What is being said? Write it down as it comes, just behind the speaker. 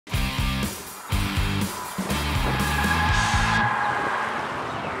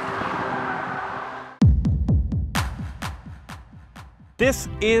This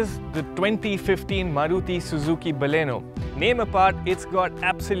is the 2015 Maruti Suzuki Baleno. Name apart, it's got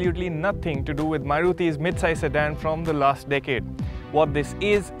absolutely nothing to do with Maruti's midsize sedan from the last decade. What this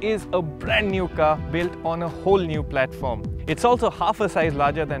is a brand new car built on a whole new platform. It's also half a size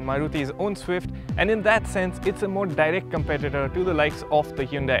larger than Maruti's own Swift, and in that sense, it's a more direct competitor to the likes of the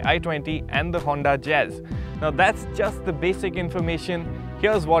Hyundai i20 and the Honda Jazz. Now that's just the basic information.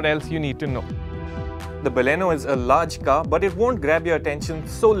 Here's what else you need to know. The Baleno is a large car, but it won't grab your attention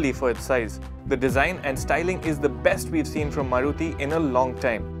solely for its size. The design and styling is the best we've seen from Maruti in a long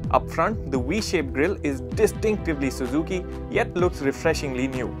time. Up front, the V-shaped grille is distinctively Suzuki, yet looks refreshingly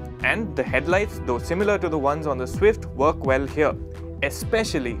new. And the headlights, though similar to the ones on the Swift, work well here,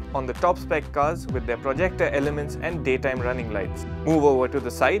 especially on the top-spec cars with their projector elements and daytime running lights. Move over to the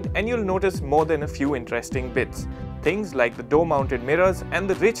side and you'll notice more than a few interesting bits. Things like the door-mounted mirrors and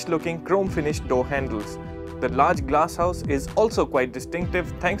the rich-looking chrome-finished door handles. The large glass house is also quite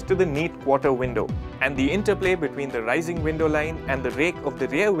distinctive thanks to the neat quarter window. And the interplay between the rising window line and the rake of the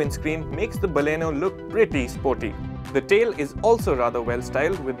rear windscreen makes the Baleno look pretty sporty. The tail is also rather well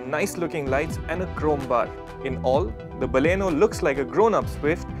styled with nice looking lights and a chrome bar. In all, the Baleno looks like a grown-up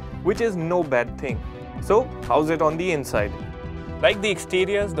Swift, which is no bad thing. So, how's it on the inside? Like the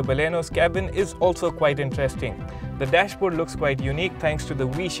exteriors, the Baleno's cabin is also quite interesting. The dashboard looks quite unique thanks to the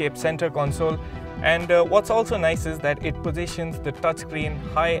V-shaped center console, and what's also nice is that it positions the touchscreen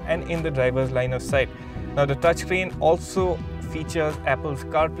high and in the driver's line of sight. Now the touchscreen also features Apple's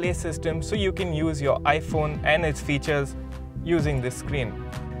CarPlay system, so you can use your iPhone and its features using this screen.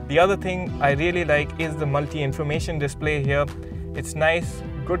 The other thing I really like is the multi-information display here. It's nice,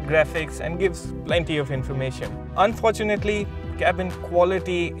 good graphics and gives plenty of information. Unfortunately, cabin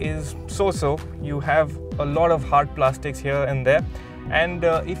quality is so-so. You have a lot of hard plastics here and there, and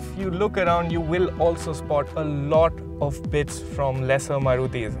if you look around you will also spot a lot of bits from lesser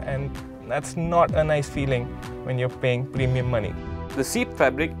Marutis, and that's not a nice feeling when you're paying premium money. The seat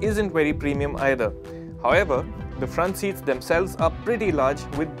fabric isn't very premium either. However, the front seats themselves are pretty large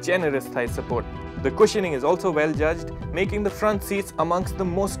with generous thigh support. The cushioning is also well judged, making the front seats amongst the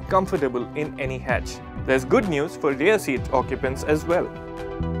most comfortable in any hatch. There's good news for rear seat occupants as well.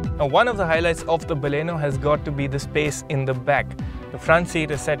 Now, one of the highlights of the Baleno has got to be the space in the back. The front seat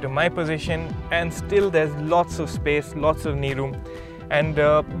is set to my position and still there's lots of space, lots of knee room. And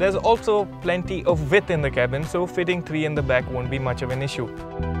there's also plenty of width in the cabin, so fitting 3 in the back won't be much of an issue.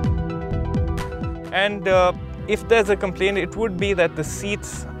 And if there's a complaint, it would be that the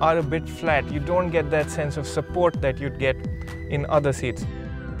seats are a bit flat. You don't get that sense of support that you'd get in other seats.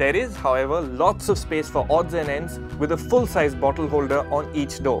 There is, however, lots of space for odds and ends with a full-size bottle holder on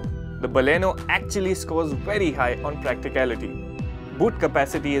each door. The Baleno actually scores very high on practicality. Boot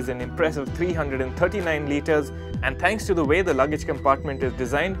capacity is an impressive 339 litres, and thanks to the way the luggage compartment is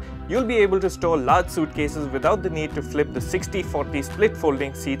designed, you'll be able to store large suitcases without the need to flip the 60-40 split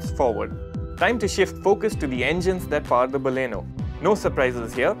folding seats forward. Time to shift focus to the engines that power the Baleno. No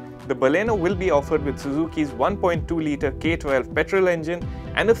surprises here. The Baleno will be offered with Suzuki's 1.2-litre K12 petrol engine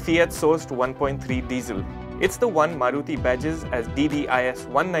and a Fiat-sourced 1.3 diesel. It's the one Maruti badges as DDIS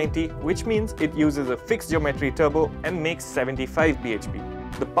 190, which means it uses a fixed geometry turbo and makes 75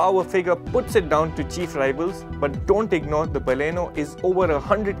 bhp. The power figure puts it down to chief rivals, but don't ignore the Baleno is over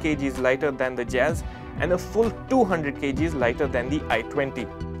 100 kgs lighter than the Jazz and a full 200 kgs lighter than the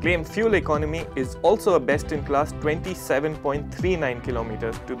i20. Claimed fuel economy is also a best-in-class 27.39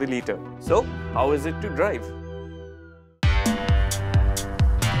 km to the litre. So, how is it to drive?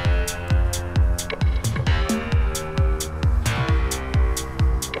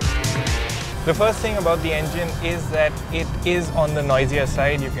 The first thing about the engine is that it is on the noisier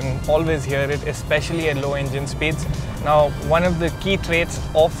side. You can always hear it, especially at low engine speeds. Now, one of the key traits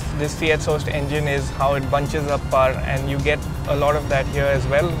of this Fiat-sourced engine is how it bunches up power, and you get a lot of that here as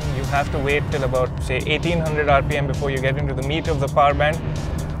well. You have to wait till about, say, 1800 RPM before you get into the meat of the power band.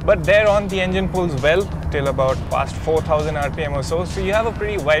 But thereon, the engine pulls well till about past 4000 RPM or so, so you have a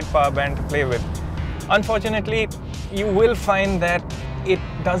pretty wide power band to play with. Unfortunately, you will find that it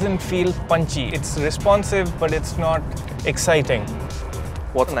doesn't feel punchy. It's responsive, but it's not exciting.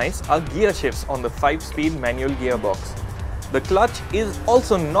 What's nice are gear shifts on the 5-speed manual gearbox. The clutch is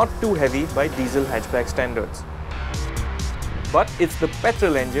also not too heavy by diesel hatchback standards. But it's the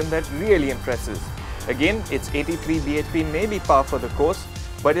petrol engine that really impresses. Again, its 83 bhp may be par for the course,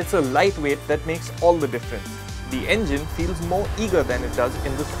 but it's a lightweight that makes all the difference. The engine feels more eager than it does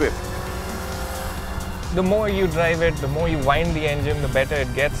in the Swift. The more you drive it, the more you wind the engine, the better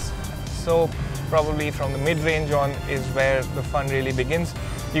it gets. So probably from the mid-range on is where the fun really begins.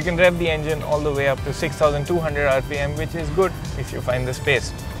 You can rev the engine all the way up to 6,200 RPM, which is good if you find the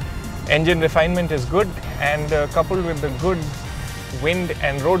space. Engine refinement is good, and coupled with the good wind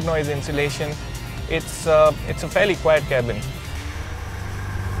and road noise insulation, it's a fairly quiet cabin.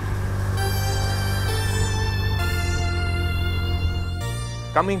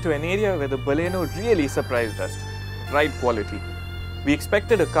 Coming to an area where the Baleno really surprised us, ride quality. We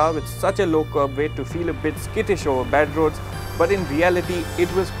expected a car with such a low curb weight to feel a bit skittish over bad roads, but in reality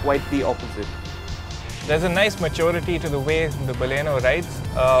it was quite the opposite. There's a nice maturity to the way the Baleno rides.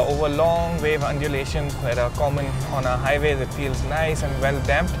 Over long wave undulations that are common on our highways, it feels nice and well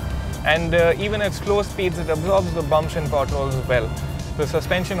damped. And even at slow speeds, it absorbs the bumps and potholes well. The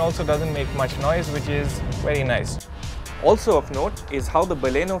suspension also doesn't make much noise, which is very nice. Also of note is how the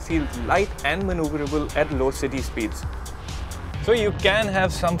Baleno feels light and maneuverable at low city speeds. So you can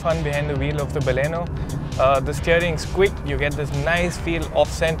have some fun behind the wheel of the Baleno. The steering's quick, you get this nice feel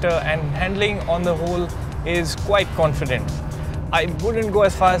off-center, and handling on the whole is quite confident. I wouldn't go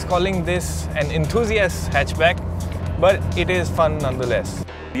as far as calling this an enthusiast hatchback, but it is fun nonetheless.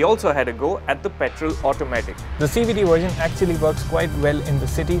 We also had a go at the petrol automatic. The CVT version actually works quite well in the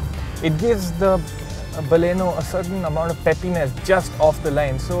city. It gives the Baleno a certain amount of peppiness just off the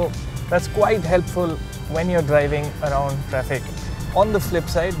line, so that's quite helpful when you're driving around traffic. On the flip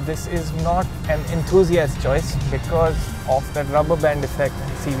side, this is not an enthusiast choice because of that rubber band effect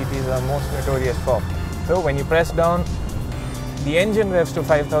CVTs are most notorious for. So when you press down, the engine revs to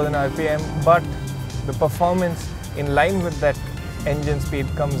 5,000 RPM, but the performance in line with that engine speed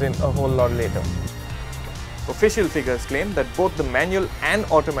comes in a whole lot later. Official figures claim that both the manual and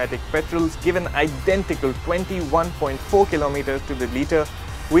automatic petrols give an identical 21.4 kilometers to the litre,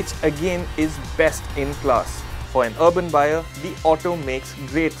 which again is best in class. For an urban buyer, the auto makes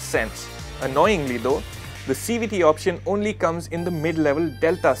great sense. Annoyingly though, the CVT option only comes in the mid-level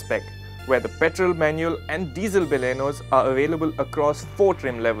Delta spec, where the petrol, manual and diesel Balenos are available across 4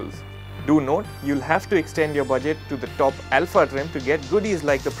 trim levels. Do note, you'll have to extend your budget to the top Alpha trim to get goodies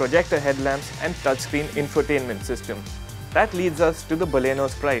like the projector headlamps and touchscreen infotainment system. That leads us to the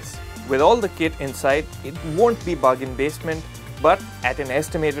Baleno's price. With all the kit inside, it won't be bargain basement, but at an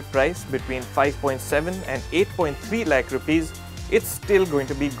estimated price between 5.7 and 8.3 lakh rupees, it's still going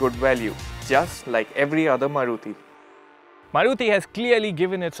to be good value, just like every other Maruti. Maruti has clearly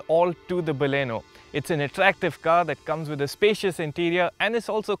given its all to the Baleno. It's an attractive car that comes with a spacious interior and is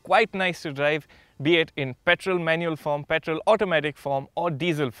also quite nice to drive, be it in petrol manual form, petrol automatic form or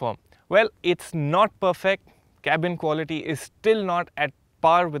diesel form. Well, it's not perfect. Cabin quality is still not at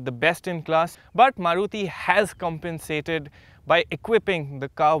par with the best in class, but Maruti has compensated by equipping the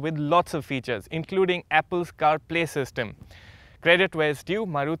car with lots of features, including Apple's CarPlay system. Credit where it's due,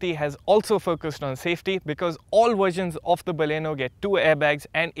 Maruti has also focused on safety because all versions of the Baleno get 2 airbags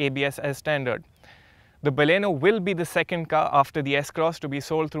and ABS as standard. The Baleno will be the second car after the S-Cross to be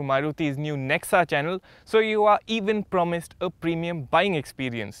sold through Maruti's new Nexa channel, so you are even promised a premium buying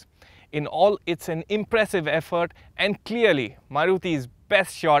experience. In all, it's an impressive effort and clearly Maruti's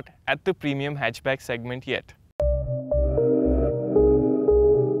best shot at the premium hatchback segment yet.